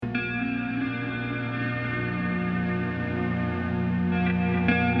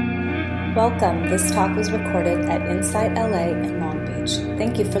Welcome. This talk was recorded at Insight LA in Long Beach.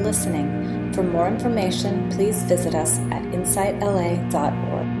 Thank you for listening. For more information, please visit us at insightla.org.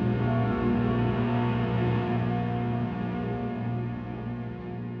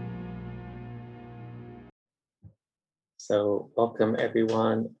 So welcome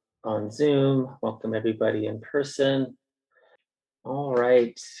everyone on Zoom. Welcome everybody in person. All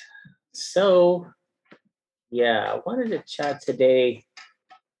right. So I wanted to chat today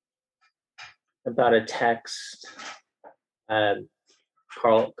about a text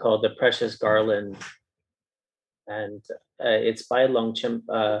called The Precious Garland. And it's by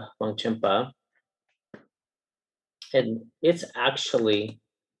Longchenpa. And it's actually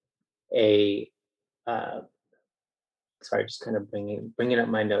a, sorry, just kind of bringing up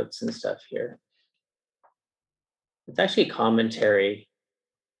my notes and stuff here. It's actually a commentary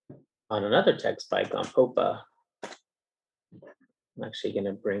on another text by Gampopa. I'm actually going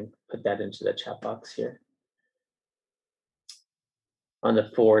to put that into the chat box here. On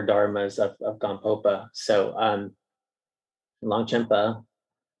the four dharmas of Gampopa. So Longchenpa,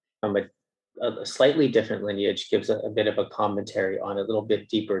 from a slightly different lineage, gives a bit of a commentary on a little bit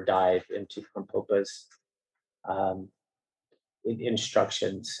deeper dive into Gampopa's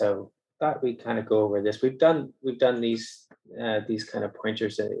instructions. So thought we'd kind of go over this. We've done these kind of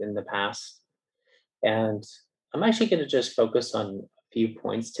pointers in the past, and I'm actually going to just focus on a few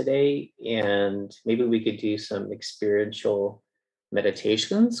points today, and maybe we could do some experiential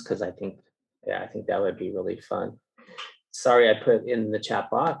meditations, because I think that would be really fun. Sorry, I put in the chat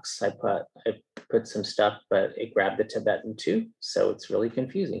box, I put some stuff, but it grabbed the Tibetan too, so it's really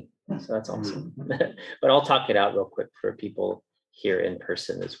confusing. So that's awesome. But I'll talk it out real quick for people here in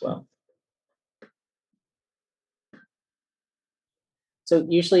person as well. So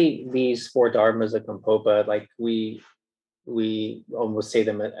usually these four dharmas of Gampopa, like we almost say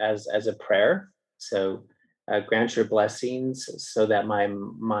them as a prayer. So grant your blessings so that my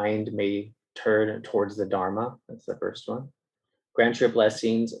mind may turn towards the Dharma. That's the first one. Grant your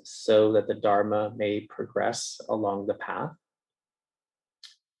blessings so that the Dharma may progress along the path.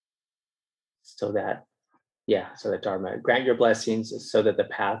 So that Dharma. Grant your blessings so that the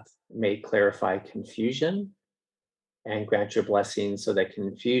path may clarify confusion, and grant your blessings so that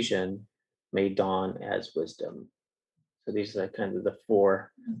confusion may dawn as wisdom. So these are kind of the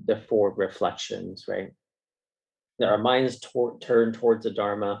four reflections, right? That our minds turn towards the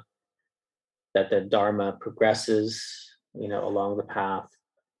Dharma, that the Dharma progresses, along the path,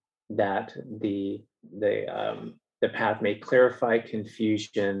 that the path may clarify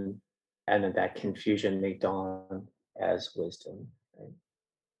confusion, and that confusion may dawn as wisdom.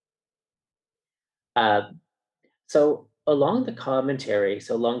 Right? So along the commentary,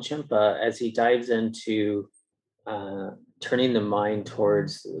 so Longchenpa, as he dives into turning the mind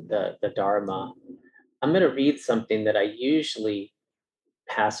towards the Dharma, I'm going to read something that I usually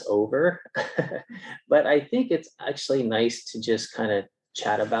pass over, but I think it's actually nice to just kind of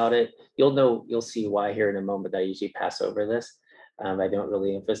chat about it. You'll see why here in a moment. I usually pass over this. I don't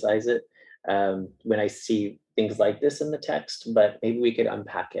really emphasize it when I see things like this in the text, but maybe we could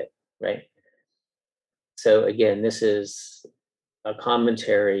unpack it, right? So again, this is a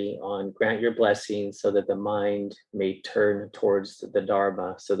commentary on grant your blessings so that the mind may turn towards the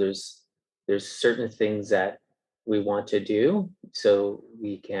Dharma. So there's certain things that we want to do so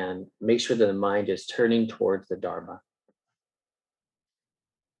we can make sure that the mind is turning towards the Dharma.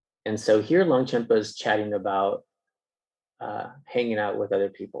 And so here Longchenpa is chatting about hanging out with other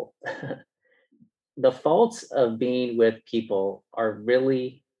people. The faults of being with people are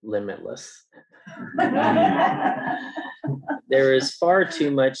really limitless. There is far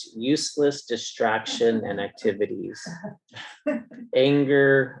too much useless distraction and activities.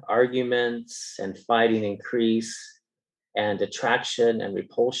 Anger, arguments, and fighting increase, and attraction and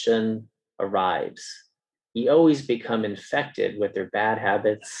repulsion arrives. You always become infected with their bad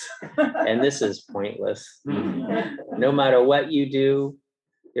habits, and this is pointless. No matter what you do,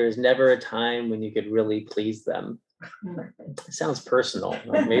 there is never a time when you could really please them. It sounds personal.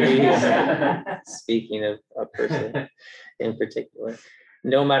 Maybe speaking of a person in particular.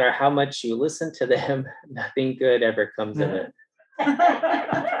 No matter how much you listen to them, nothing good ever comes of it.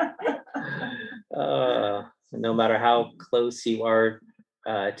 No matter how close you are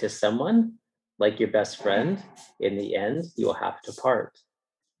to someone, like your best friend, in the end, you will have to part.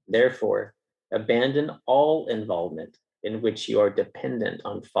 Therefore, abandon all involvement in which you are dependent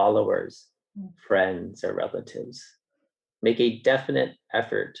on followers, friends, or relatives. Make a definite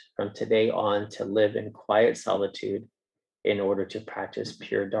effort from today on to live in quiet solitude in order to practice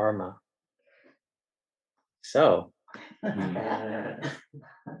pure Dharma. So,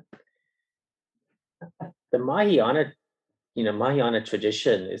 The Mahayana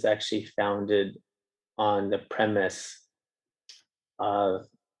tradition is actually founded on the premise of,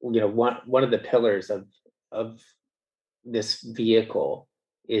 one of the pillars of this vehicle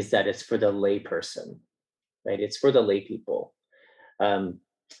is that it's for the layperson, right? It's for the lay people. Um,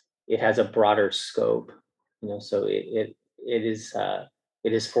 it has a broader scope, so it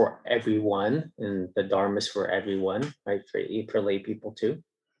is for everyone, and the Dharma is for everyone, right? For lay people too.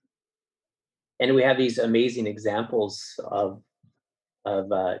 And we have these amazing examples of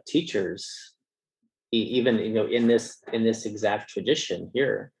teachers, even in this exact tradition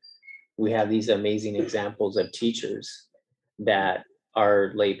here. We have these amazing examples of teachers that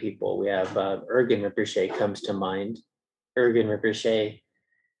are lay people. We have Urgen Rinpoche comes to mind. Urgen Rinpoche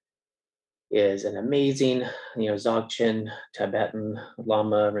is an amazing, Dzogchen Tibetan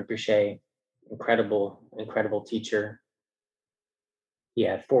Lama Rinpoche, incredible teacher. He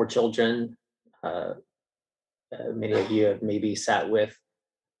had 4 children. Uh, Many of you have maybe sat with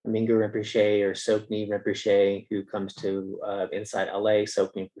Mingyur Rinpoche or Sokni Rinpoche, who comes to inside LA.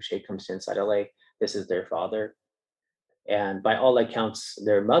 Sokni Rinpoche comes to inside LA. This is their father. And by all accounts,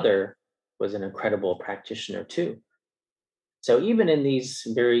 their mother was an incredible practitioner too. So even in these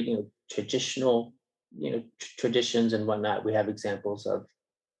very, traditional, traditions and whatnot, we have examples of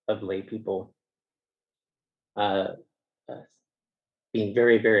lay people uh, uh, being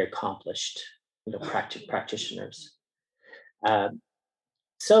very, very accomplished, practitioners. Uh,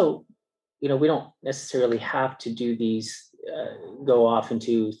 so, we don't necessarily have to do these, go off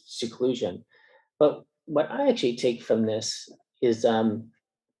into seclusion. But what I actually take from this is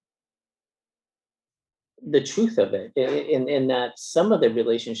the truth of it, in that some of the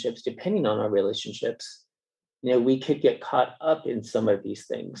relationships, depending on our relationships, we could get caught up in some of these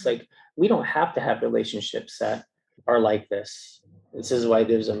things. Like, we don't have to have relationships that are like this. This is why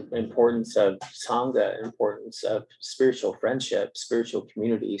there's an importance of sangha, importance of spiritual friendship, spiritual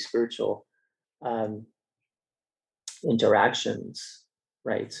community, spiritual um, interactions,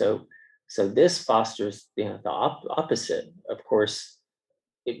 right? So this fosters, the opposite. Of course,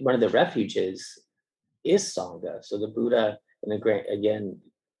 one of the refuges is sangha. So the Buddha, and again,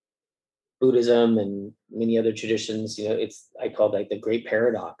 Buddhism and many other traditions, it's, I call it like the great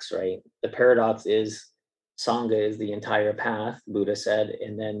paradox, right? The paradox is sangha is the entire path, Buddha said,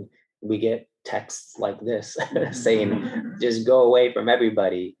 and then we get texts like this saying just go away from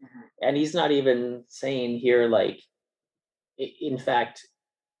everybody. And he's not even saying here, like, in fact,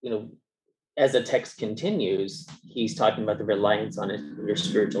 you know as the text continues, he's talking about the reliance on your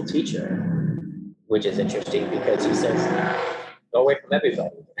spiritual teacher, which is interesting because he says go away from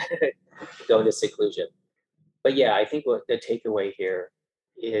everybody, go into seclusion. But yeah, I think what the takeaway here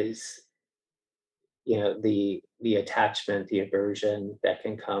is, the attachment, the aversion that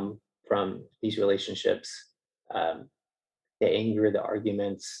can come from these relationships, um, the anger, the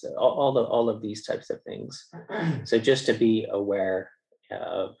arguments, all of these types of things. So just to be aware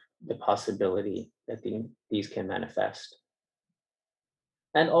of the possibility that these can manifest.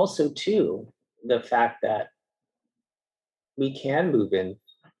 And also too, the fact that we can move in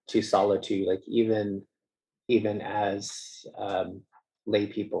to solitude, like even as lay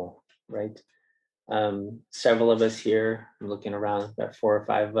people, right? Several of us here, I'm looking around, about 4 or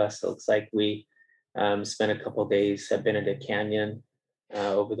 5 of us, it looks like we spent a couple days at Benedict Canyon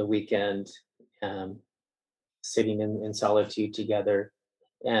over the weekend, um, sitting in solitude together.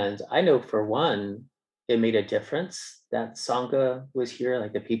 And I know for one, it made a difference that Sangha was here,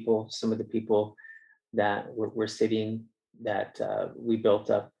 like some of the people that were sitting, that we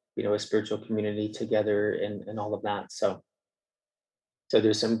built up, a spiritual community together, and all of that. So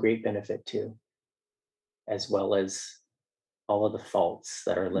there's some great benefit too, as well as all of the faults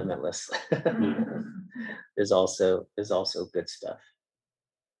that are limitless. There's also good stuff.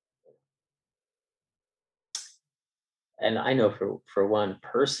 And I know for one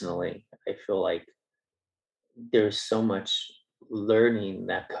personally, I feel like there's so much learning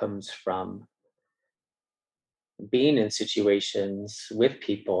that comes from being in situations with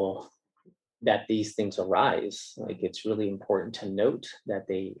people that these things arise. Like, it's really important to note that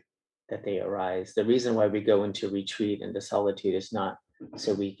they arise. The reason why we go into retreat, into solitude, is not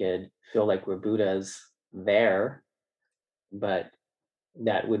so we could feel like we're Buddhas there, but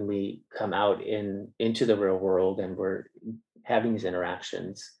that when we come out into the real world and we're having these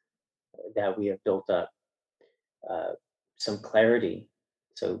interactions, that we have built up uh, some clarity,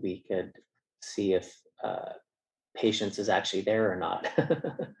 so we could see if patience is actually there or not.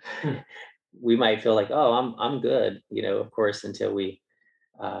 We might feel like, oh, I'm good, of course, until we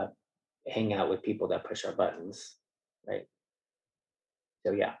uh, hang out with people that push our buttons, right?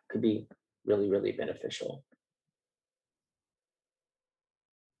 So yeah, could be really, really beneficial.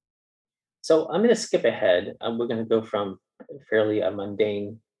 So I'm going to skip ahead. We're going to go from fairly a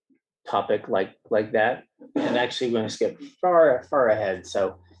mundane topic like that, and actually we're going to skip far ahead.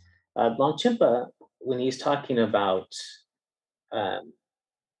 So Longchenpa, when he's talking about, um,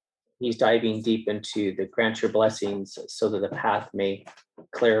 he's diving deep into the grant your blessings so that the path may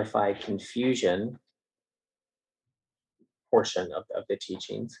clarify confusion portion of the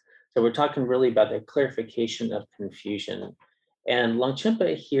teachings. So we're talking really about the clarification of confusion. And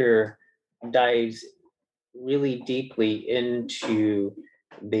Longchenpa here dives really deeply into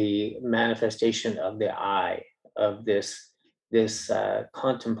the manifestation of the I, of this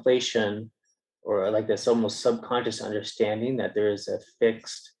contemplation, or like this almost subconscious understanding that there is a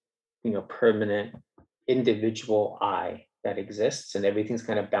fixed, permanent individual I that exists, and everything's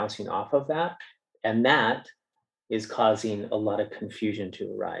kind of bouncing off of that. And that is causing a lot of confusion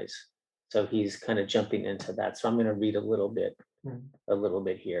to arise. So he's kind of jumping into that. So I'm going to read a little bit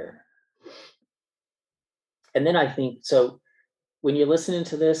here. And then I think so when you're listening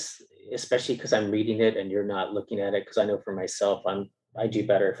to this, especially because I'm reading it and you're not looking at it, because I know for myself, I do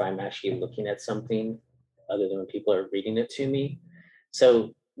better if I'm actually looking at something other than when people are reading it to me.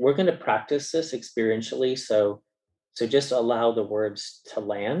 So we're going to practice this experientially. So just allow the words to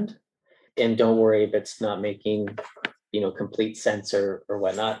land, and don't worry if it's not making complete sense or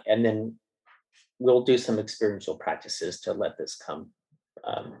whatnot. And then we'll do some experiential practices to let this come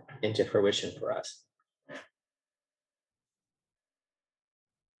into fruition for us.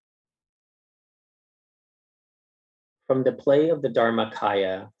 From the play of the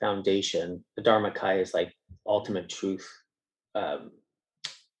Dharmakaya foundation, the Dharmakaya is like ultimate truth um,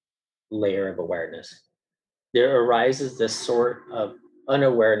 layer of awareness. There arises this sort of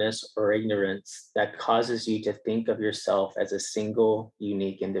unawareness or ignorance that causes you to think of yourself as a single,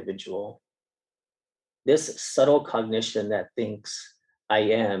 unique individual. This subtle cognition that thinks I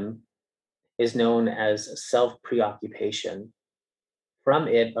am is known as self preoccupation. From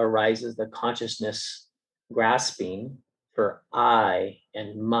it arises the consciousness grasping for I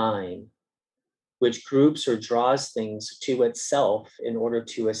and mine, which groups or draws things to itself in order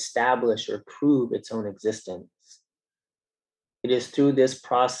to establish or prove its own existence. It is through this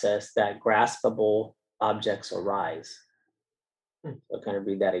process that graspable objects arise. I'll kind of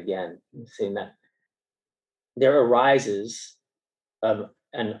read that again, saying that there arises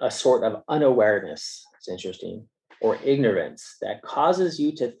a sort of unawareness, it's interesting, or ignorance that causes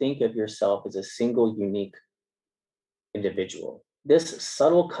you to think of yourself as a single unique individual. This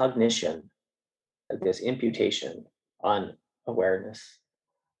subtle cognition, like this imputation on awareness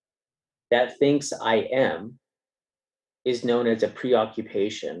that thinks I am, is known as a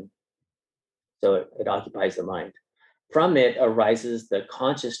preoccupation. So it occupies the mind. From it arises the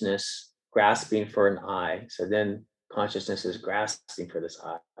consciousness grasping for an I. So then consciousness is grasping for this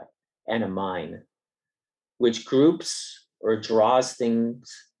I and a mine, which groups or draws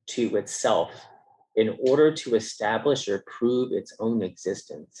things to itself in order to establish or prove its own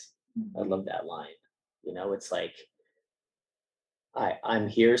existence. I love that line. It's like I'm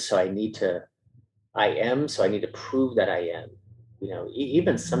here, so I am, so I need to prove that I am.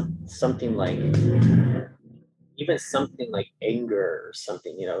 Even something like anger or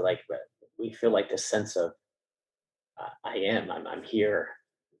something. Like we feel like the sense of I am, I'm here.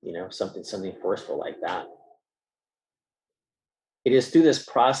 Something forceful like that. It is through this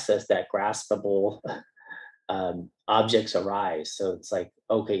process that graspable objects arise. So it's like,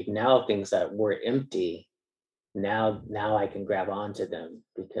 okay, now things that were empty, now I can grab onto them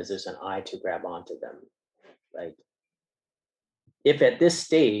because there's an I to grab onto them. Right. If at this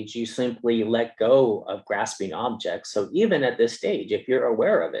stage you simply let go of grasping objects, so even at this stage, if you're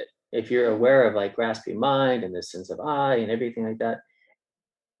aware of it, if you're aware of like grasping mind and the sense of I and everything like that,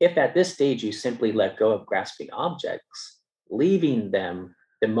 if at this stage you simply let go of grasping objects, leaving them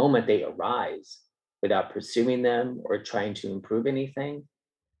the moment they arise without pursuing them or trying to improve anything,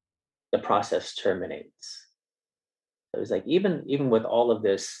 the process terminates. So it's like even with all of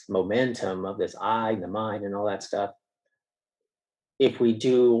this momentum of this I and the mind and all that stuff, if we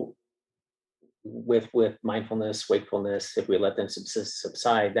do with mindfulness, wakefulness, if we let them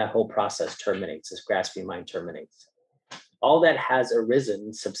subside, that whole process terminates. This grasping mind terminates. All that has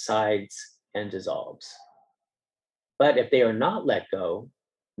arisen subsides and dissolves. But if they are not let go,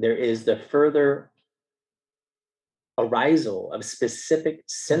 there is the further arisal of specific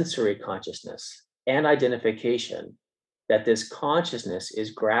sensory consciousness and identification that this consciousness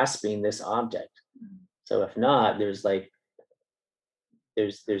is grasping this object. So if not, there's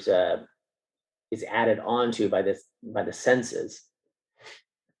a is added onto by the senses.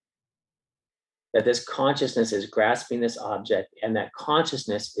 that this consciousness is grasping this object, and that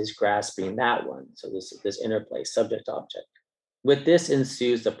consciousness is grasping that one. So this interplay, subject object. With this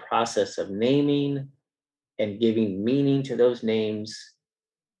ensues the process of naming and giving meaning to those names.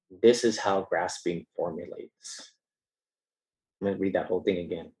 This is how grasping formulates. I'm going to read that whole thing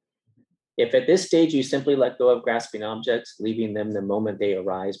again. If at this stage you simply let go of grasping objects, leaving them the moment they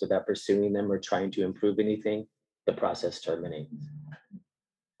arise without pursuing them or trying to improve anything, the process terminates.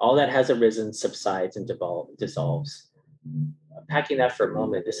 All that has arisen subsides and dissolves. Packing that for a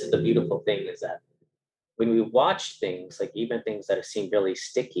moment, this is the beautiful thing, is that when we watch things, like even things that seem really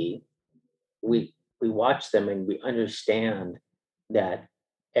sticky, we watch them and we understand that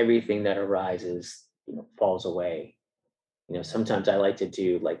everything that arises, falls away. Sometimes I like to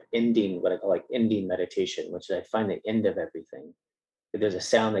do like ending, what I call like ending meditation, which is I find the end of everything. If there's a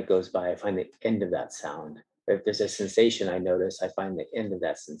sound that goes by, I find the end of that sound. If there's a sensation I notice, I find the end of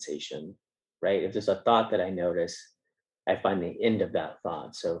that sensation, right? If there's a thought that I notice, I find the end of that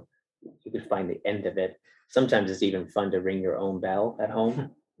thought. So you could find the end of it. Sometimes it's even fun to ring your own bell at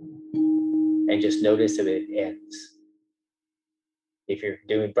home and just notice if it ends. If you're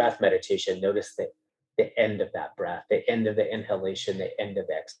doing breath meditation, notice the end of that breath, the end of the inhalation, the end of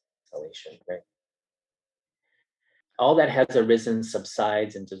the exhalation, right? All that has arisen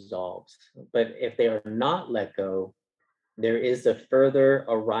subsides and dissolves. But if they are not let go, there is the further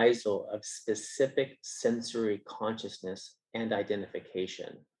arisal of specific sensory consciousness and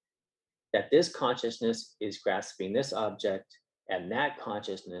identification. That this consciousness is grasping this object, and that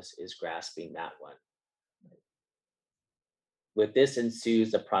consciousness is grasping that one. With this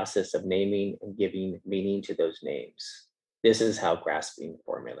ensues the process of naming and giving meaning to those names. This is how grasping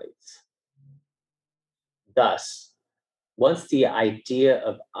formulates. Thus, once the idea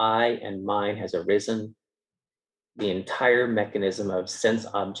of I and mine has arisen, the entire mechanism of sense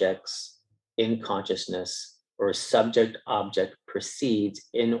objects in consciousness or subject object proceeds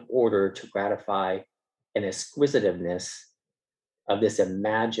in order to gratify an exquisitiveness of this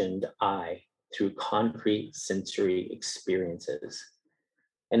imagined I through concrete sensory experiences.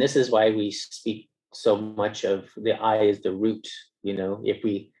 And this is why we speak so much of the I as the root.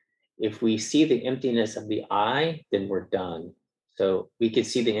 If we see the emptiness of the I, then we're done. So we could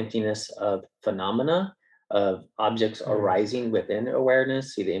see the emptiness of phenomena, of objects arising within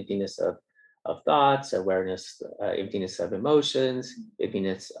awareness, see the emptiness of thoughts, awareness, emptiness of emotions,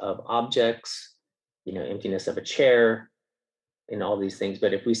 emptiness of objects, emptiness of a chair, and all these things.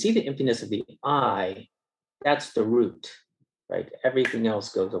 But if we see the emptiness of the I, that's the root, right? Everything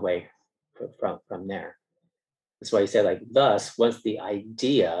else goes away from there. That's why he said, like, thus, once the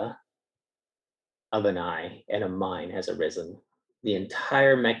idea of an I and a mind has arisen, the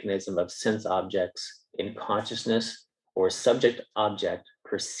entire mechanism of sense objects in consciousness or subject object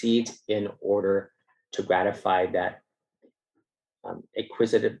proceeds in order to gratify that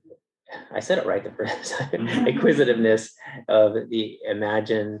acquisitive, I said it right the first time, acquisitiveness of the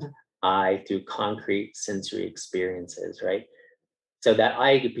imagined I through concrete sensory experiences, right? So that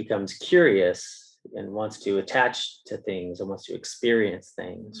I becomes curious and wants to attach to things and wants to experience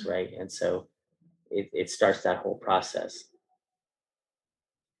things, right? And so it starts that whole process.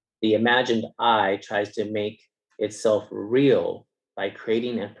 The imagined I tries to make itself real by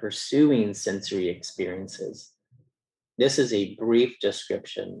creating and pursuing sensory experiences. This is a brief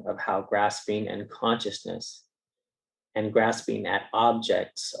description of how grasping and consciousness and grasping at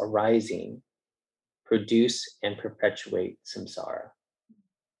objects arising produce and perpetuate samsara.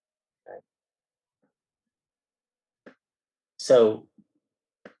 Okay. So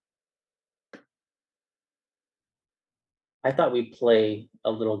I thought we'd play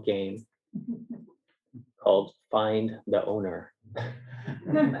a little game called Find the Owner.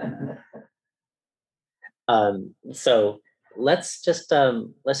 So let's just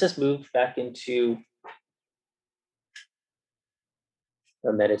move back into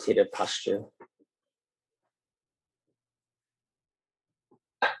a meditative posture.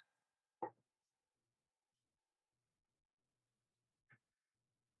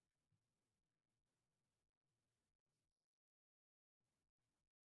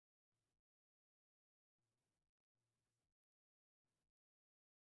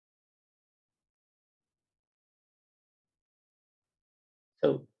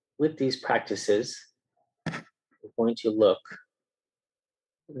 So with these practices, we're going to look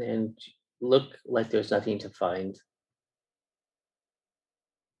like there's nothing to find.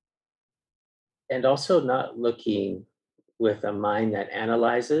 And also not looking with a mind that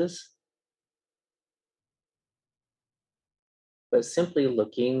analyzes, but simply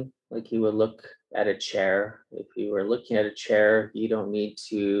looking like you would look at a chair. If you were looking at a chair, you don't need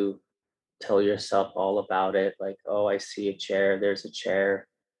to tell yourself all about it, like, oh, I see a chair, there's a chair,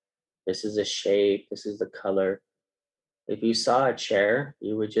 this is a shape, this is the color. If you saw a chair,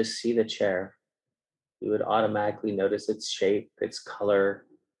 you would just see the chair. You would automatically notice its shape, its color,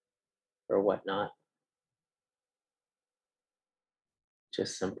 or whatnot,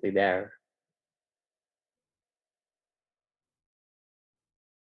 just simply there.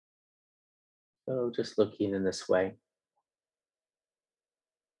 So just looking in this way.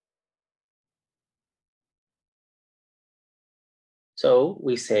 So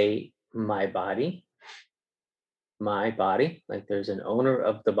we say my body, like there's an owner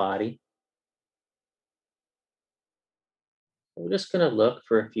of the body. We're just going to look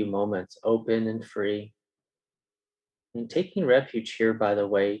for a few moments, open and free. And taking refuge here, by the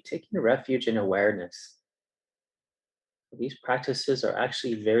way, taking refuge in awareness. These practices are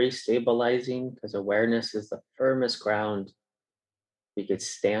actually very stabilizing because awareness is the firmest ground we could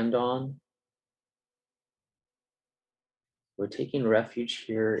stand on. We're taking refuge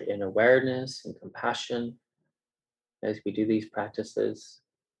here in awareness and compassion as we do these practices.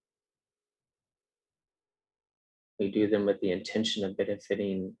 We do them with the intention of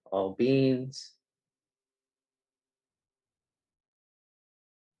benefiting all beings.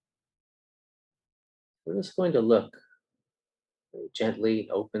 We're just going to look very gently,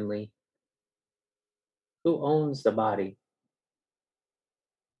 openly. Who owns the body?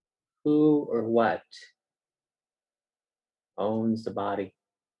 Who or what owns the body?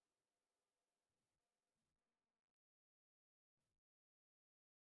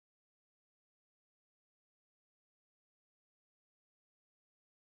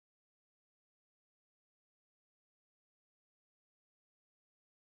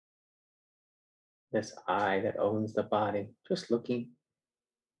 This I that owns the body. Just looking.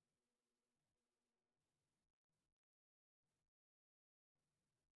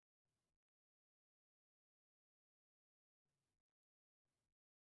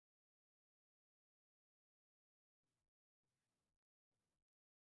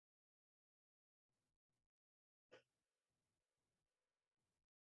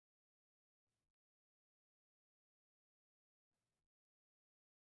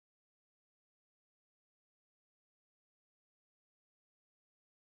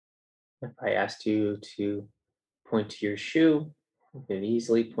 If I asked you to point to your shoe, you can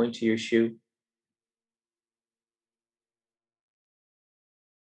easily point to your shoe.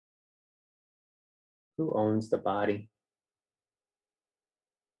 Who owns the body?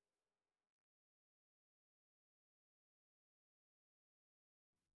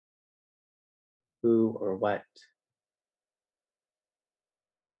 Who or what?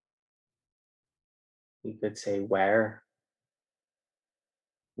 You could say where.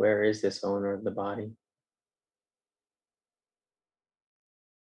 Where is this owner of the body?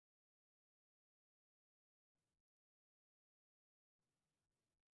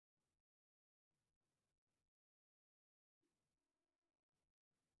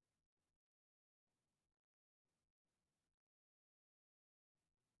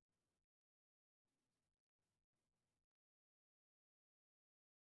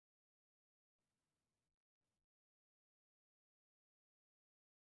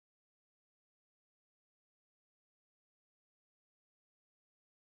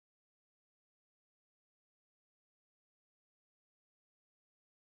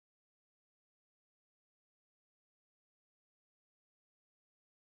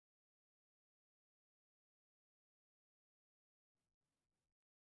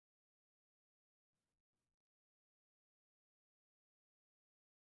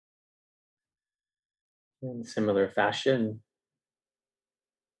 In similar fashion,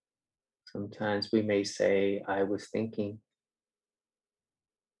 sometimes we may say, I was thinking,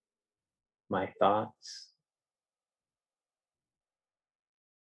 my thoughts,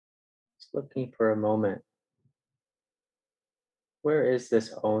 just looking for a moment. Where is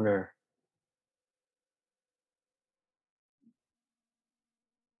this owner?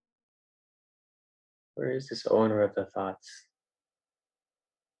 Where is this owner of the thoughts?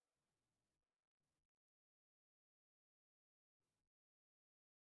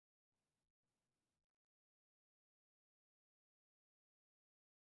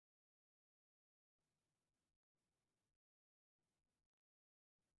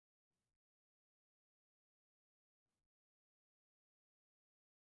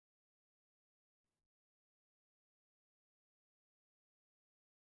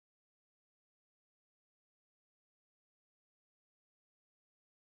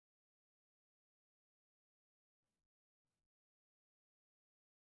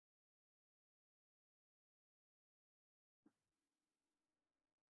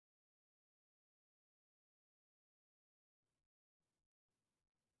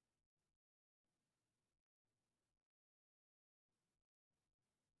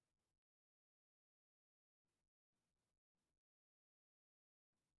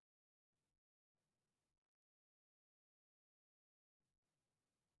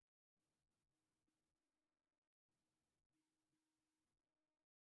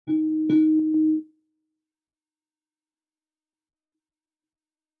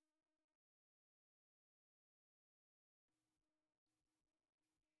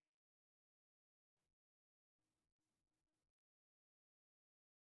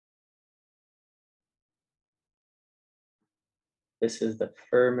 This is the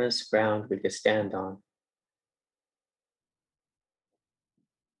firmest ground we could stand on.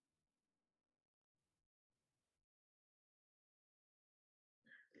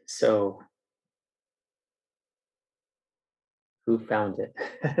 So, who found it?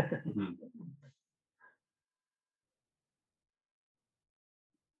 Mhm.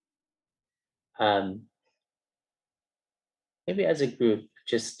 um, Maybe as a group,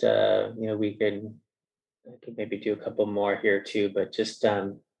 just I could maybe do a couple more here too, but just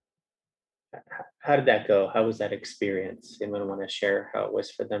how did that go? How was that experience? Anyone want to share how it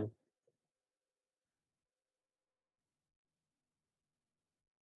was for them?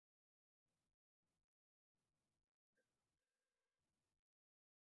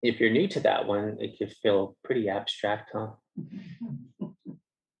 If you're new to that one, it could feel pretty abstract, huh?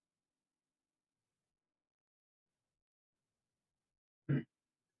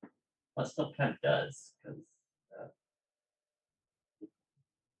 Well, it still kind of does, because uh,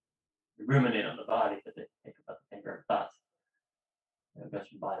 you ruminate on the body, but then you think about the finger of thoughts. It goes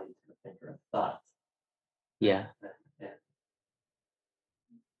from body to the finger of thoughts. Yeah. Yeah,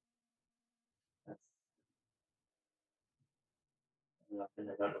 that's, I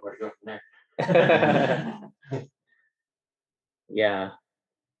don't know where to go from there. Yeah.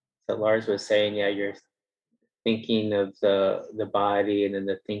 So Lars was saying, yeah, you're thinking of the body and then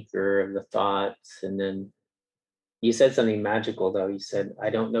the thinker of the thoughts, and then you said something magical though. You said, I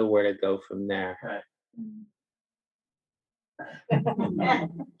don't know where to go from there. Right.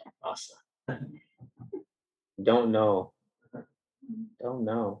 Awesome. Don't know. Don't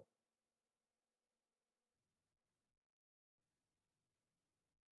know.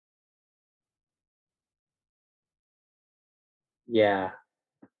 Yeah,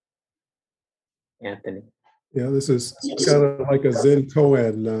 Anthony. Yeah, this is kind of like a Zen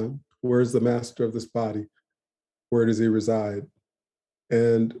koan. Where's the master of this body? Where does he reside?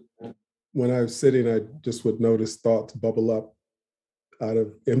 And when I was sitting, I just would notice thoughts bubble up out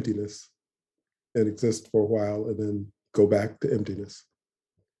of emptiness and exist for a while and then go back to emptiness.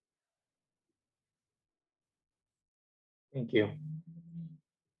 Thank you.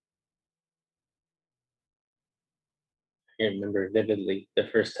 I remember vividly the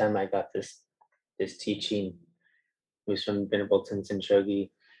first time I got this teaching was from Venerable Tenzin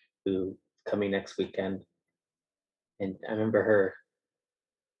Chogi, who coming next weekend. And I remember her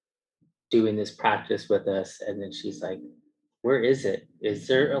doing this practice with us, and then she's like, where is it? Is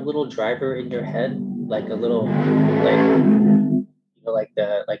there a little driver in your head? Like a little like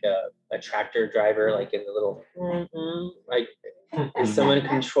a tractor driver, like in the little like is someone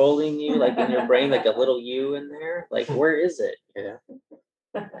controlling you like in your brain, like a little you in there? Like where is it?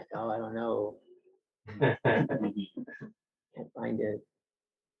 Like, oh, I don't know. Can't find it.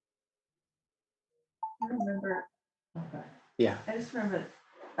 I remember, okay, Yeah. I just remember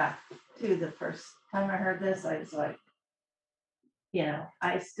back to the first time I heard this, I was like,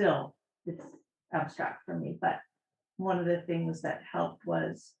 it's abstract for me, but one of the things that helped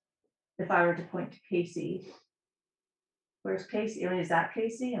was if I were to point to Casey, where's Casey? I mean, is that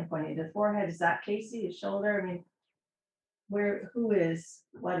Casey? I'm pointing to the forehead. Is that Casey? His shoulder? I mean,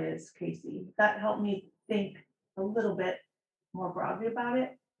 what is Casey? That helped me think a little bit more broadly about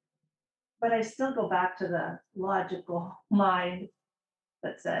it. But I still go back to the logical mind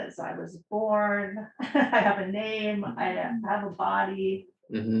that says I was born, I have a name, I have a body.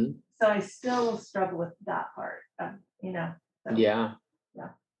 Mm-hmm. So I still struggle with that part, so, Yeah. Yeah.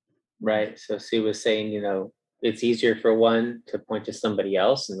 Right. So Sue was saying, it's easier for one to point to somebody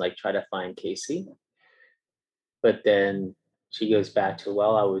else and like try to find Casey. But then she goes back to,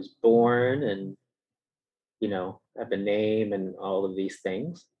 well, I was born and, have a name and all of these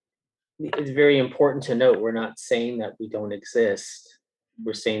things. It's very important to note we're not saying that we don't exist.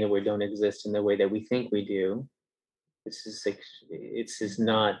 We're saying that we don't exist in the way that we think we do. It's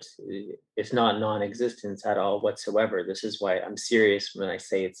not non-existence at all whatsoever. This is why I'm serious when I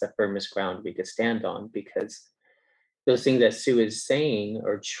say it's the firmest ground we could stand on, because those things that Sue is saying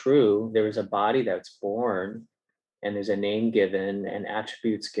are true. There is a body that's born, and there's a name given and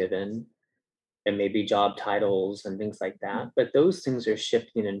attributes given, and maybe job titles and things like that. But those things are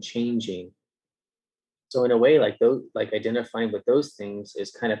shifting and changing. So in a way, like those, like identifying with those things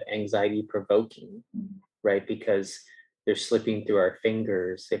is kind of anxiety provoking, right? Because they're slipping through our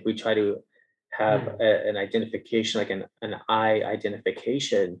fingers. If we try to have an identification, like an I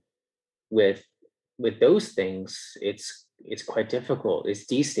identification with those things, it's quite difficult. It's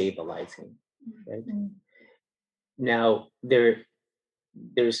destabilizing, right? Now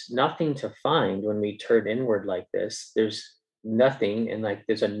there's nothing to find when we turn inward like this. There's nothing, and like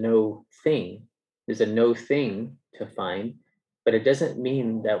there's a no thing. There's a no thing to find. but it doesn't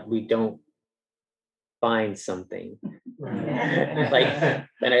mean that we don't find something. Like,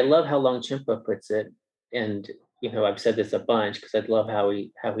 and I love how Longchenpa puts it, and I've said this a bunch because I love how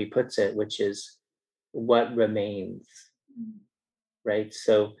he puts it, which is what remains, right?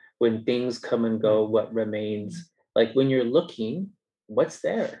 So when things come and go, what remains? Like when you're looking, what's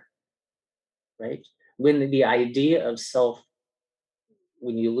there, right? When the idea of self,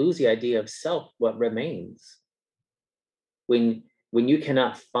 when you lose the idea of self, what remains? When you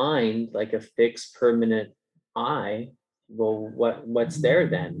cannot find like a fixed permanent I, well, what's there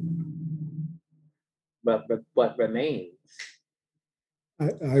then? What remains?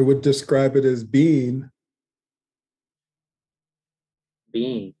 I would describe it as being.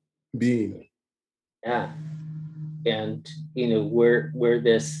 Being. Yeah. And where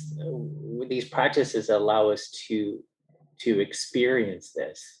these practices allow us to experience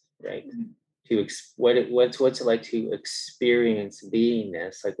this, right? What's it like to experience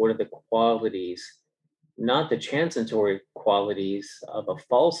beingness? Like, what are the qualities, not the transitory qualities of a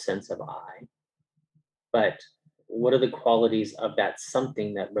false sense of I, but what are the qualities of that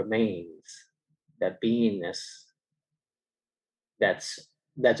something that remains, that beingness that's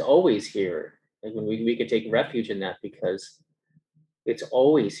always here? Like when we could take refuge in that because it's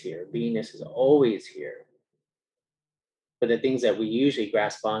always here. Beingness is always here. But the things that we usually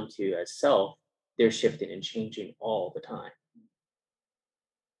grasp onto as self, they're shifting and changing all the time.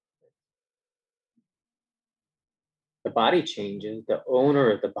 The body changes, the owner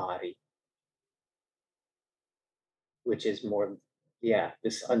of the body, which is more,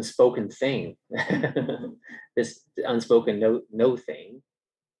 this unspoken thing, this unspoken no thing.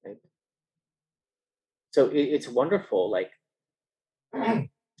 Right? So it's wonderful. Like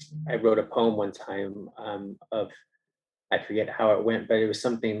I wrote a poem one time of, I forget how it went, but it was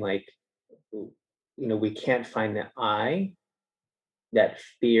something like, we can't find the I that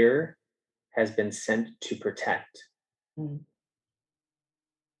fear has been sent to protect.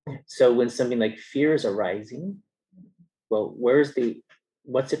 So when something like fear is arising, well,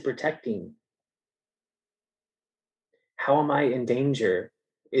 what's it protecting? How am I in danger?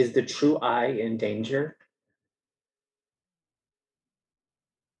 Is the true I in danger?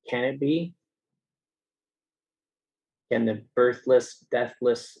 Can it be? Can the birthless,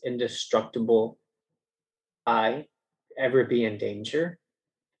 deathless, indestructible I ever be in danger?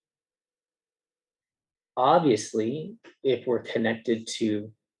 Obviously, if we're connected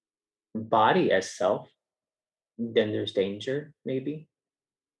to body as self, then there's danger, maybe.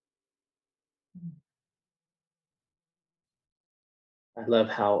 I love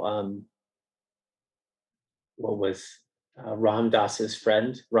how what was Ram Dass's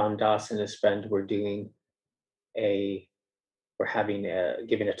friend? Ram Dass and his friend were giving a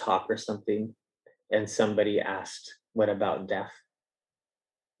talk or something, and somebody asked, "What about death?"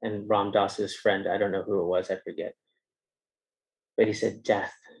 And Ram Dass's friend, I don't know who it was, I forget, but he said,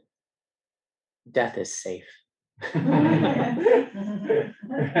 "Death is safe."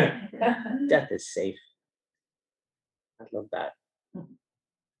 Death is safe. I love that.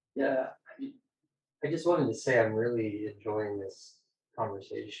 Yeah, I just wanted to say I'm really enjoying this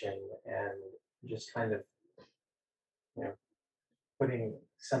conversation and just kind of, putting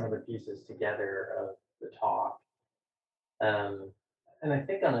some of the pieces together of the talk. And I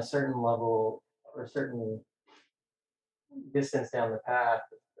think on a certain level or a certain distance down the path,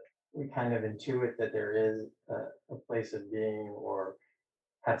 we kind of intuit that there is a place of being or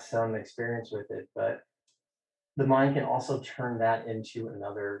have some experience with it, but the mind can also turn that into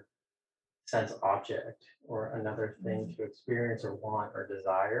another sense object or another thing to experience or want or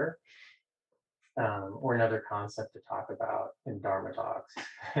desire, or another concept to talk about in Dharma talks.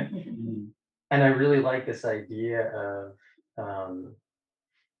 And I really like this idea of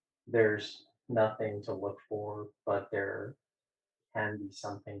there's nothing to look for, but there can be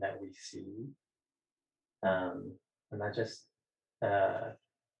something that we see. And that just,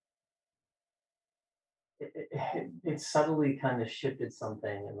 it subtly kind of shifted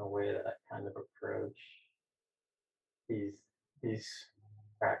something in the way that I kind of approach these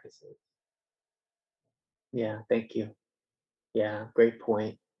practices. Yeah, thank you. Yeah, great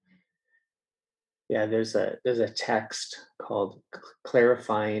point. Yeah, there's a text called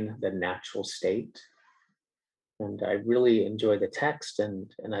Clarifying the Natural State. And I really enjoy the text and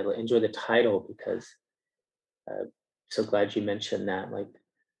I enjoy the title because so glad you mentioned that. Like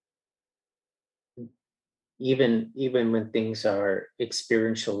even when things are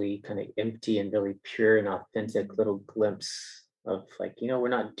experientially kind of empty and really pure and authentic, little glimpse of like, we're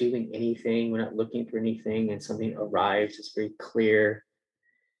not doing anything, we're not looking for anything, and something arrives, it's very clear.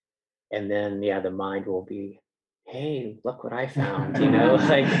 And then the mind will be hey, look what I found, you know,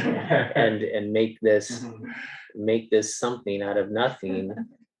 like, and make this something out of nothing.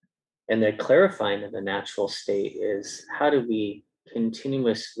 And the clarifying of the natural state is, how do we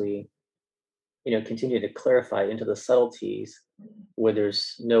continuously, continue to clarify into the subtleties where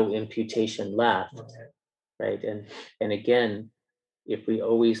there's no imputation left, right? And again, if we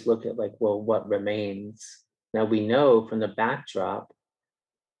always look at like, well, what remains? Now we know from the backdrop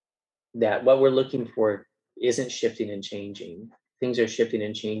that what we're looking for isn't shifting and changing. Things are shifting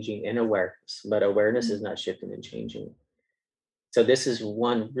and changing in awareness, but awareness is not shifting and changing. So this is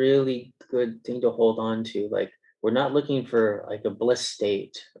one really good thing to hold on to. Like, we're not looking for like a bliss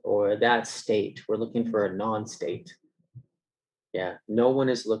state or that state. We're looking for a non-state. Yeah, no one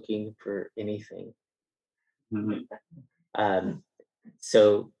is looking for anything.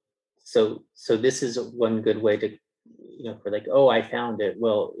 So this is one good way to, for like, oh, I found it.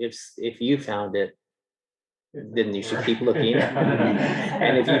 Well, if you found it, then you should keep looking.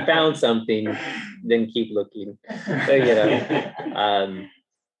 And if you found something, then keep looking.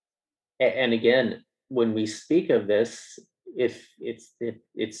 And again, when we speak of this, if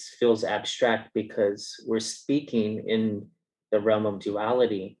it feels abstract because we're speaking in the realm of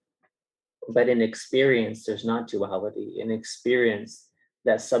duality, but in experience, there's not duality. In experience,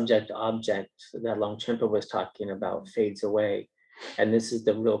 that subject object that Longchenpa was talking about fades away. And this is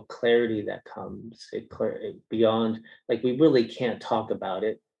the real clarity that comes beyond, like, we really can't talk about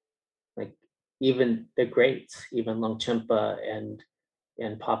it. Like, even the greats, even Longchenpa and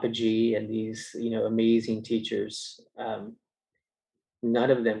Papaji and these, amazing teachers, none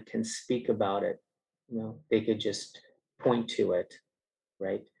of them can speak about it. They could just point to it,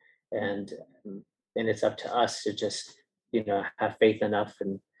 right? And it's up to us to just, have faith enough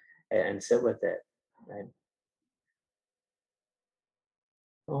and sit with it, right?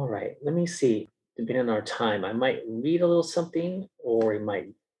 All right, let me see. Depending on our time, I might read a little something, or we might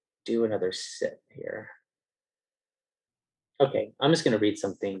do another sit here. Okay, I'm just going to read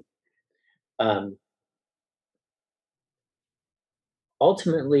something.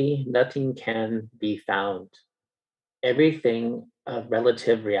 Ultimately, nothing can be found. Everything of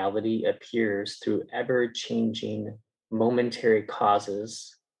relative reality appears through ever-changing momentary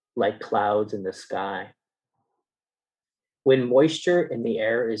causes, like clouds in the sky. When moisture in the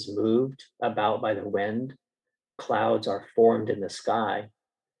air is moved about by the wind, clouds are formed in the sky.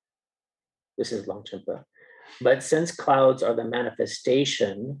 This is Longchenpa. But since clouds are the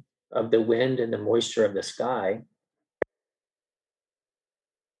manifestation of the wind and the moisture of the sky,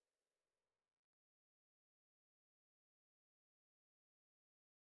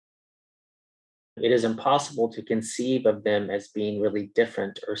 it is impossible to conceive of them as being really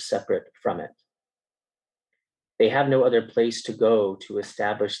different or separate from it. They have no other place to go to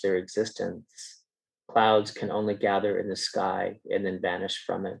establish their existence. Clouds can only gather in the sky and then vanish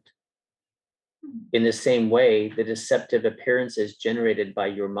from it. In the same way, the deceptive appearances generated by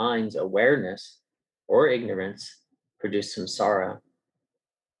your mind's awareness or ignorance produce samsara.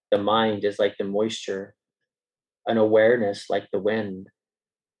 The mind is like the moisture, an awareness like the wind.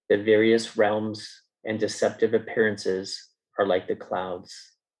 The various realms and deceptive appearances are like the clouds.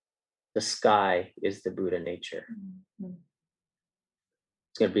 The sky is the Buddha nature. I'm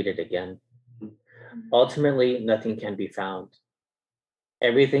going to read it again. Ultimately, nothing can be found.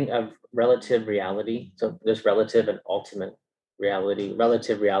 Everything of relative reality, so there's relative and ultimate reality.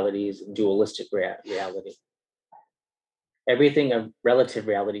 Relative reality is dualistic reality. Everything of relative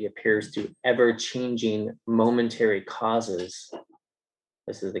reality appears through ever-changing momentary causes.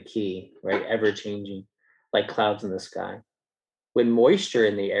 This is the key, right? Ever-changing, like clouds in the sky. When moisture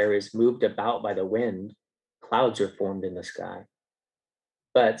in the air is moved about by the wind, clouds are formed in the sky.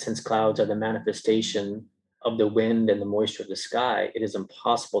 But since clouds are the manifestation of the wind and the moisture of the sky, it is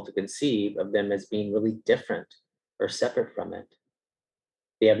impossible to conceive of them as being really different or separate from it.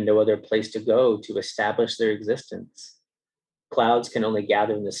 They have no other place to go to establish their existence. Clouds can only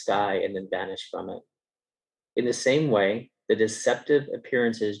gather in the sky and then vanish from it. In the same way, the deceptive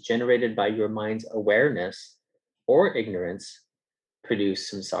appearances generated by your mind's awareness or ignorance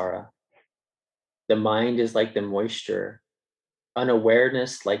produce samsara. The mind is like the moisture,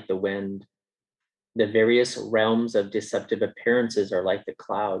 unawareness like the wind. The various realms of deceptive appearances are like the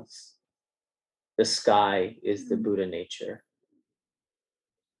clouds. The sky is the Buddha nature.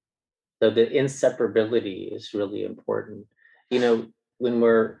 So the inseparability is really important. When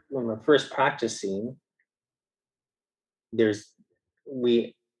we're first practicing, the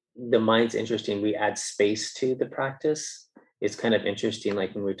mind's interesting. We add space to the practice. It's kind of interesting,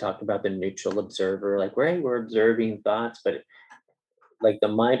 like when we talk about the neutral observer, like we're observing thoughts, but like the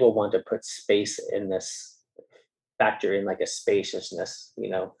mind will want to put space in this factor in like a spaciousness,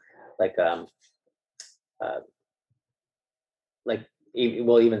 like uh, like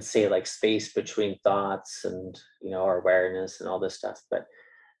we'll even say like space between thoughts and our awareness and all this stuff, but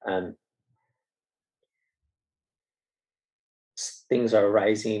um, things are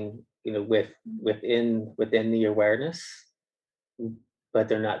arising within the awareness, but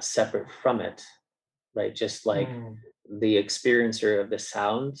they're not separate from it, right? Just like the experiencer of the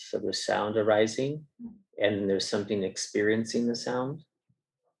sound, so the sound arising, and there's something experiencing the sound.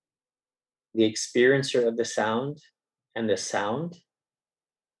 The experiencer of the sound and the sound,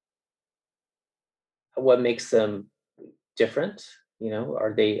 what makes them different?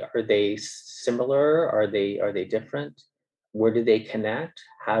 Are they similar? Are they different? Where do they connect?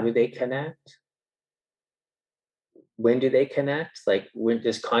 How do they connect? When do they connect? Like, when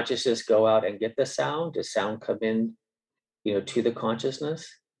does consciousness go out and get the sound? Does sound come in, to the consciousness?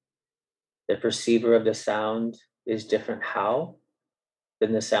 The perceiver of the sound is different how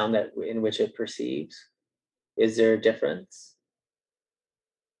than the sound that in which it perceives? Is there a difference?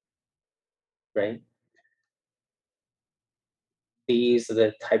 Right? These are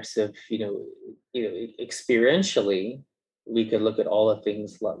the types of, experientially, we could look at all the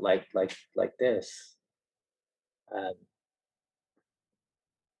things like this. Um,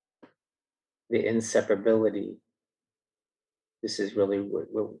 the inseparability. This is really what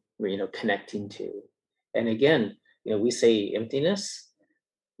we're connecting to. And again, we say emptiness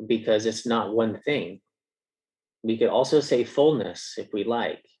because it's not one thing. We could also say fullness if we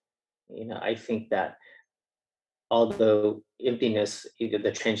like. I think that although emptiness,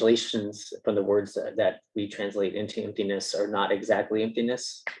 the translations from the words that we translate into emptiness are not exactly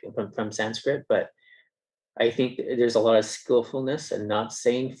emptiness from Sanskrit, but I think there's a lot of skillfulness in not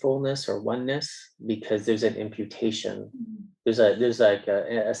saying fullness or oneness, because there's an imputation. There's like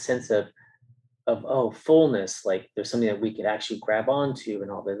a sense of oh, fullness, like there's something that we could actually grab onto and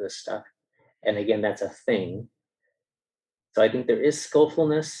all of this stuff. And again, that's a thing. So I think there is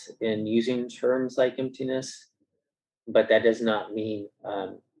skillfulness in using terms like emptiness, but that does not mean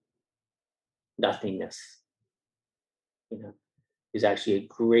nothingness. There's actually a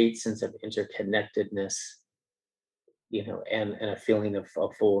great sense of interconnectedness, and a feeling of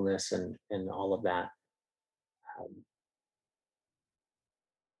fullness and all of that um,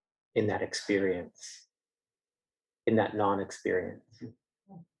 in that experience, in that non-experience.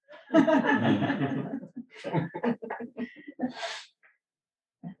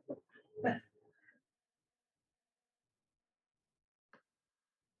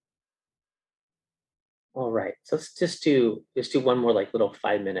 All right, so let's just do one more like little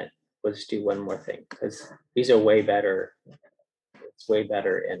 5-minute. Let's do one more thing, because these are way better. It's way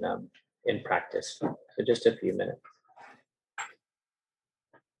better in practice. So just a few minutes.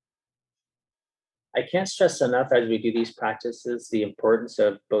 I can't stress enough as we do these practices the importance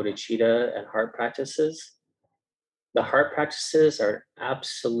of bodhicitta and heart practices. The heart practices are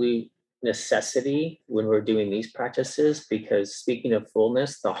absolute necessity when we're doing these practices, because speaking of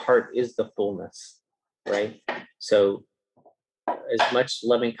fullness, the heart is the fullness, right? So as much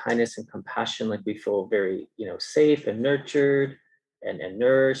loving kindness and compassion, like we feel very, safe and nurtured and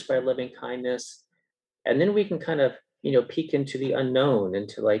nourished by loving kindness. And then we can kind of, peek into the unknown,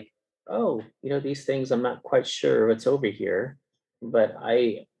 into like, oh, these things, I'm not quite sure what's over here, but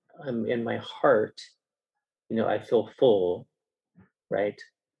I'm in my heart, I feel full, right?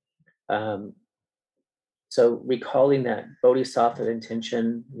 So recalling that bodhisattva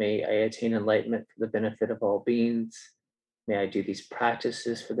intention, may I attain enlightenment for the benefit of all beings. May I do these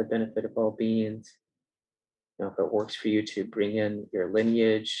practices for the benefit of all beings. If it works for you to bring in your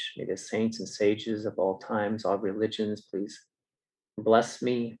lineage, may the saints and sages of all times, all religions, please bless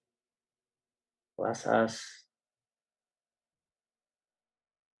me, bless us,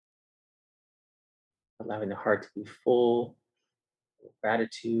 allowing the heart to be full of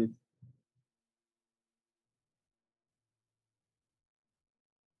gratitude.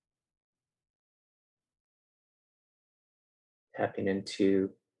 Tapping into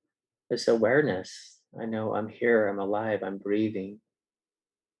this awareness. I know I'm here, I'm alive, I'm breathing.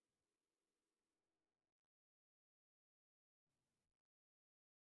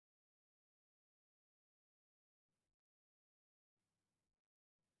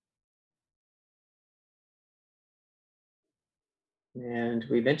 And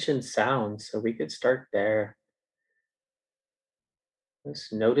we mentioned sound, so we could start there.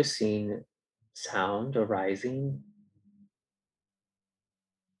 Just noticing sound arising.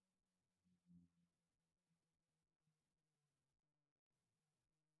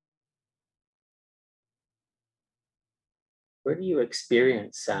 Where do you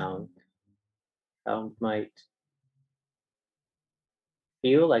experience sound? Sound might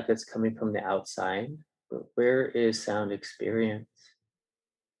feel like it's coming from the outside, but where is sound experience?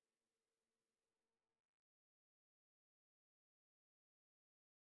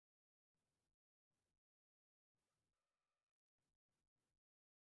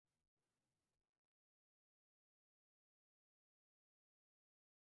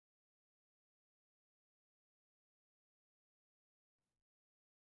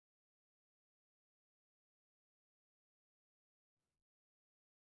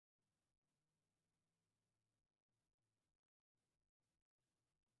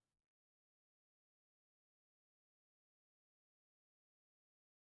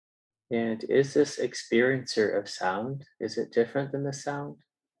 And is this experiencer of sound, is it different than the sound?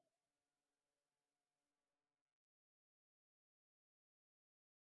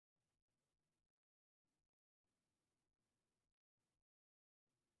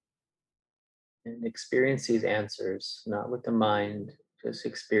 And experience these answers, not with the mind, just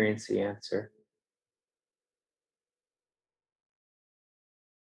experience the answer.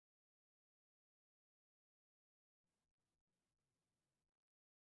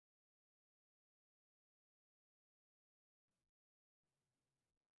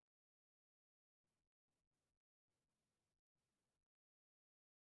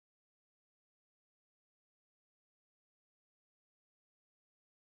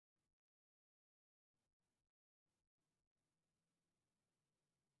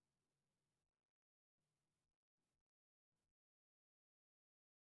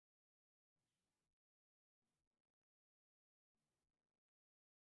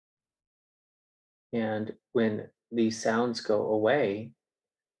 And when these sounds go away,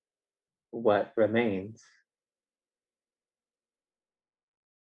 what remains?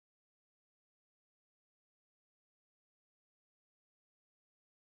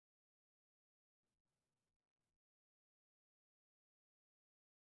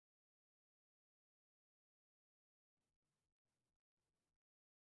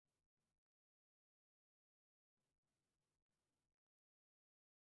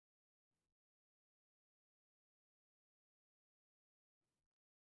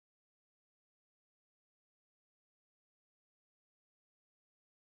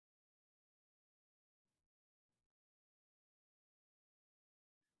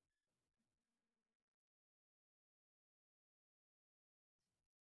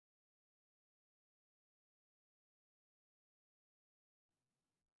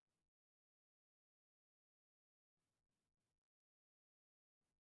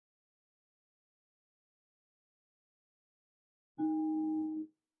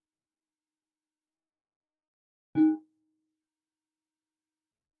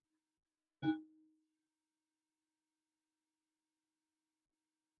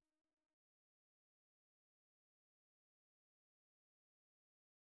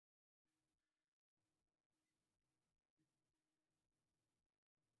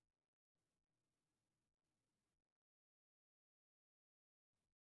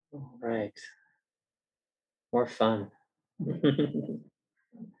 All right, more fun.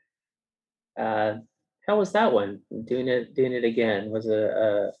 uh, how was that one? Doing it again. Was it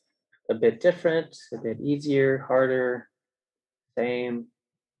a bit different, a bit easier, harder, same?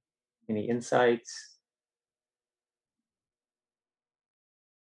 Any insights,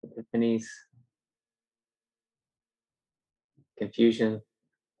 epiphanies, confusion?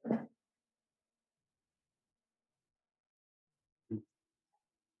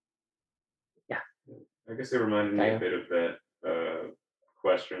 Yeah, I guess it reminded me a Kyle? bit of that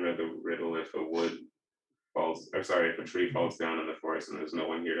question or the riddle: if a wood falls, or sorry, if a tree falls down in the forest and there's no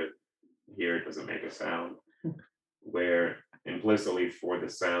one here to hear it, doesn't make a sound. Where implicitly, for the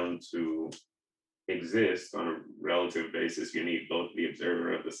sound to exist on a relative basis, you need both the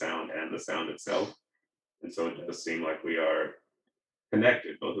observer of the sound and the sound itself. And so it does seem like we are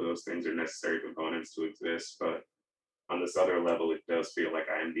connected. Both of those things are necessary components to exist, but on this other level, it does feel like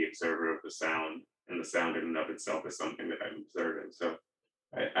I am the observer of the sound, and the sound in and of itself is something that I'm observing. So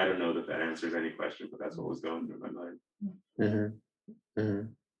I don't know that that answers any question, but that's what was going through my mind. Mm-hmm. Mm-hmm.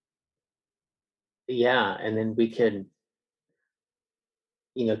 Yeah, and then we could,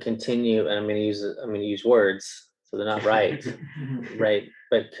 continue. And I'm going to use words, so they're not right, right?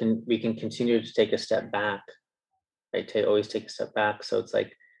 But we can continue to take a step back, right? Always take a step back. So it's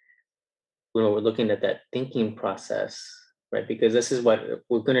like when we're looking at that thinking process, right? Because this is what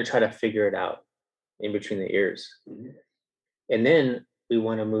we're going to try to figure it out in between the ears. Mhm. And then we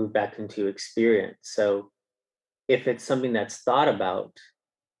want to move back into experience. So if it's something that's thought about,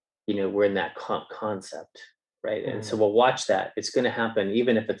 we're in that concept, right? And so we'll watch that. It's going to happen,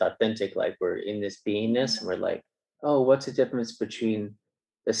 even if it's authentic, like we're in this beingness and we're like, oh, what's the difference between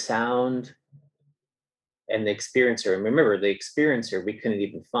the sound, and the experiencer. And remember, the experiencer we couldn't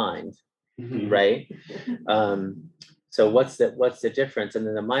even find, right? So what's the difference? And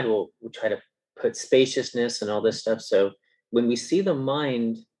then the mind will try to put spaciousness and all this stuff. So when we see the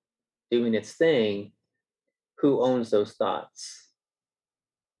mind doing its thing, who owns those thoughts?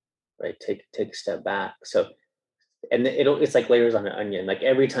 Right? Take a step back. So, and it's like layers on an onion. Like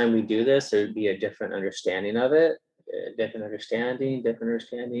every time we do this, there'd be a different understanding of it, different understanding.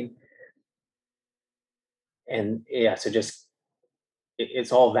 And yeah, so just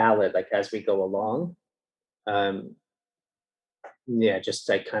it's all valid, like as we go along. Yeah, just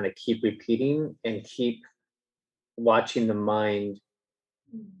like kind of keep repeating and keep watching the mind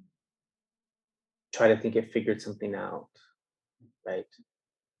try to think it figured something out, right?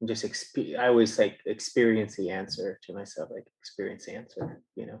 And just I always like experience the answer to myself, like experience the answer,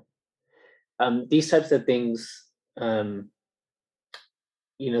 these types of things. There's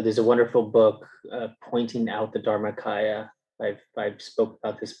a wonderful book, Pointing Out the Dharmakaya. I've spoke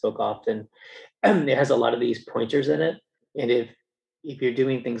about this book often. It has a lot of these pointers in it, and if you're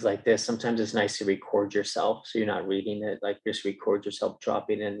doing things like this, sometimes it's nice to record yourself, so you're not reading it. Like just record yourself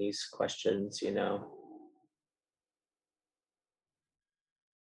dropping in these questions. You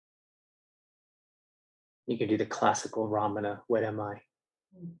can do the classical Ramana. What am I?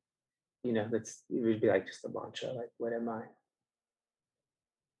 It would be like just a mantra, like what am I?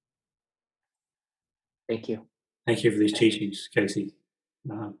 Thank you. Thank you for these teachings, Casey.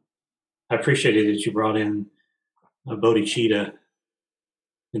 I appreciated that you brought in bodhicitta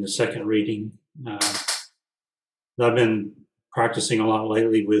in the second reading. I've been practicing a lot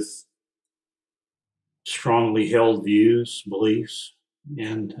lately with strongly held views, beliefs,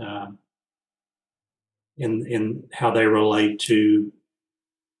 and in how they relate to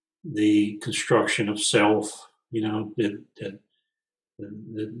the construction of self.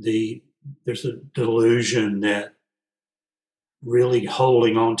 There's a delusion that really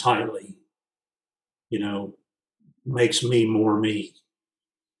holding on tightly, makes me more me.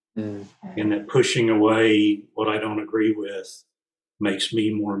 And that pushing away what I don't agree with makes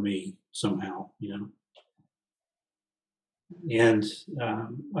me more me somehow, And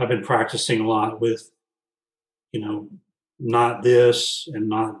I've been practicing a lot with, not this and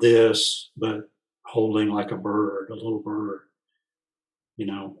not this, but holding like a little bird,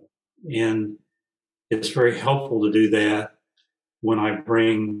 And it's very helpful to do that when I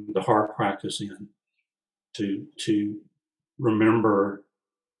bring the heart practice in to remember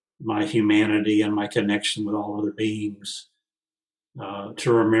my humanity and my connection with all other beings,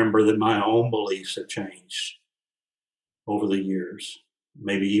 to remember that my own beliefs have changed over the years,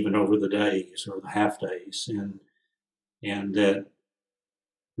 maybe even over the days or the half days, and that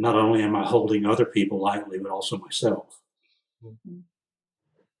not only am I holding other people lightly, but also myself. Mm-hmm.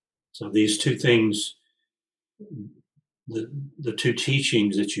 So these two things, the two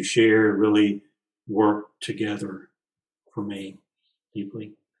teachings that you share really work together for me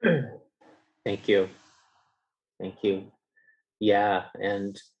deeply. Thank you. Yeah,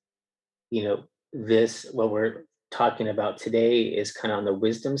 and what we're talking about today is kind of on the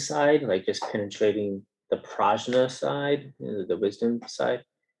wisdom side, like just penetrating the prajna side, the wisdom side.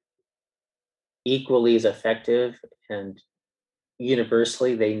 Equally as effective and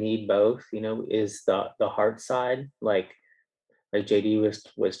universally they need both, is the heart side, like JD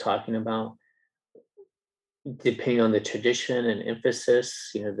was talking about. Depending on the tradition and emphasis,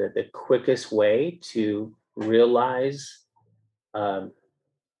 the quickest way to realize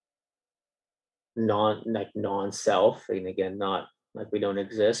non-self, and again, not like we don't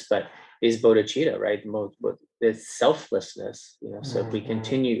exist, but is bodhicitta, right? It's selflessness, So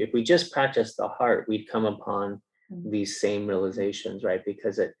if we just practice the heart, we'd come upon these same realizations, right?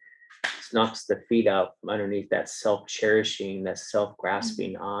 Because it knocks the feet out underneath that self-cherishing, that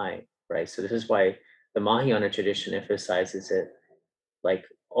self-grasping I, right? So this is why the Mahayana tradition emphasizes it, like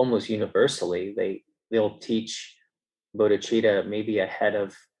almost universally. They'll teach bodhicitta maybe ahead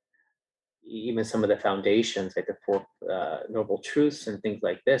of even some of the foundations, like the Four Noble Truths and things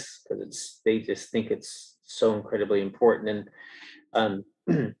like this, because they just think it's so incredibly important. And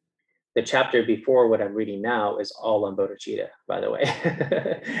the chapter before what I'm reading now is all on bodhicitta, by the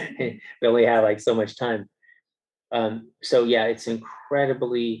way. We only have like so much time. So yeah, it's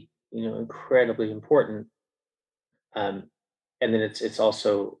incredibly important. And then it's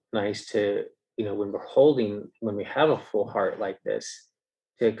also nice to, when we have a full heart like this,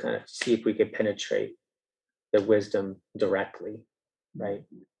 to kind of see if we could penetrate the wisdom directly, right?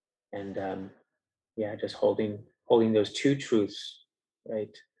 And just holding those two truths,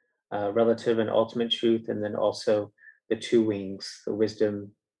 right? Relative and ultimate truth, and then also the two wings, the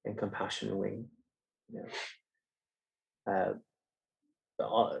wisdom and compassion wing. The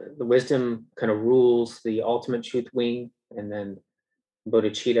wisdom kind of rules the ultimate truth wing, and then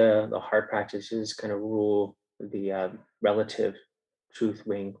bodhicitta, the heart practices, kind of rule the relative truth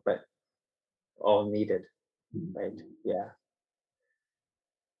wing, but all needed, right? Yeah.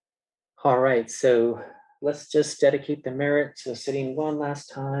 All right, so let's just dedicate the merit to sitting one last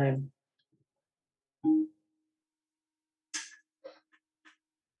time.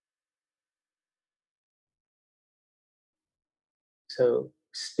 So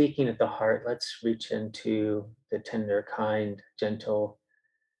speaking at the heart, let's reach into the tender, kind, gentle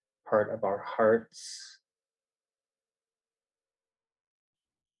part of our hearts.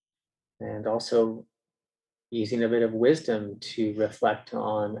 And also using a bit of wisdom to reflect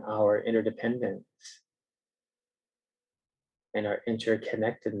on our interdependence and our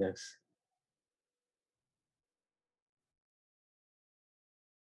interconnectedness.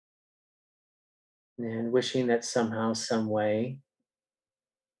 And wishing that somehow, some way,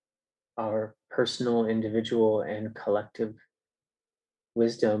 our personal, individual, and collective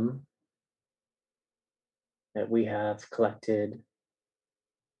wisdom that we have collected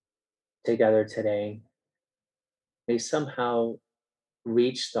together today may somehow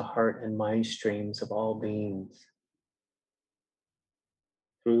reach the heart and mind streams of all beings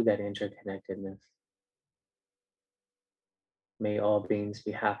through that interconnectedness. May all beings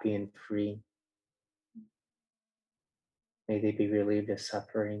be happy and free. May they be relieved of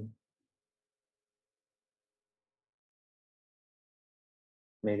suffering.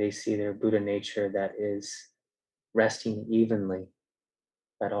 May they see their Buddha nature that is resting evenly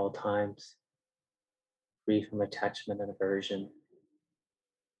at all times, free from attachment and aversion.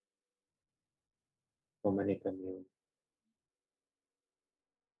 Om Mani Padme.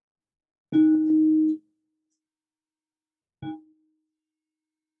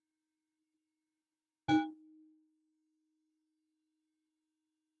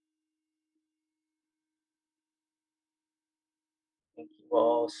 Thank you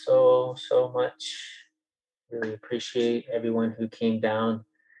all so much. Really appreciate everyone who came down.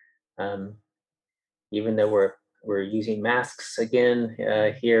 Even though we're using masks again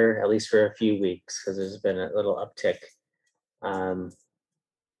here, at least for a few weeks, because there's been a little uptick of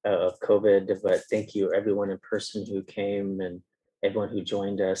COVID. But thank you everyone in person who came and everyone who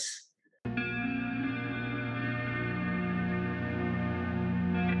joined us.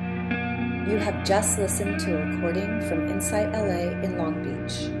 You have just listened to a recording from Insight LA in Long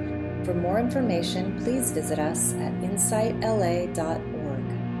Beach. For more information, please visit us at insightla.org.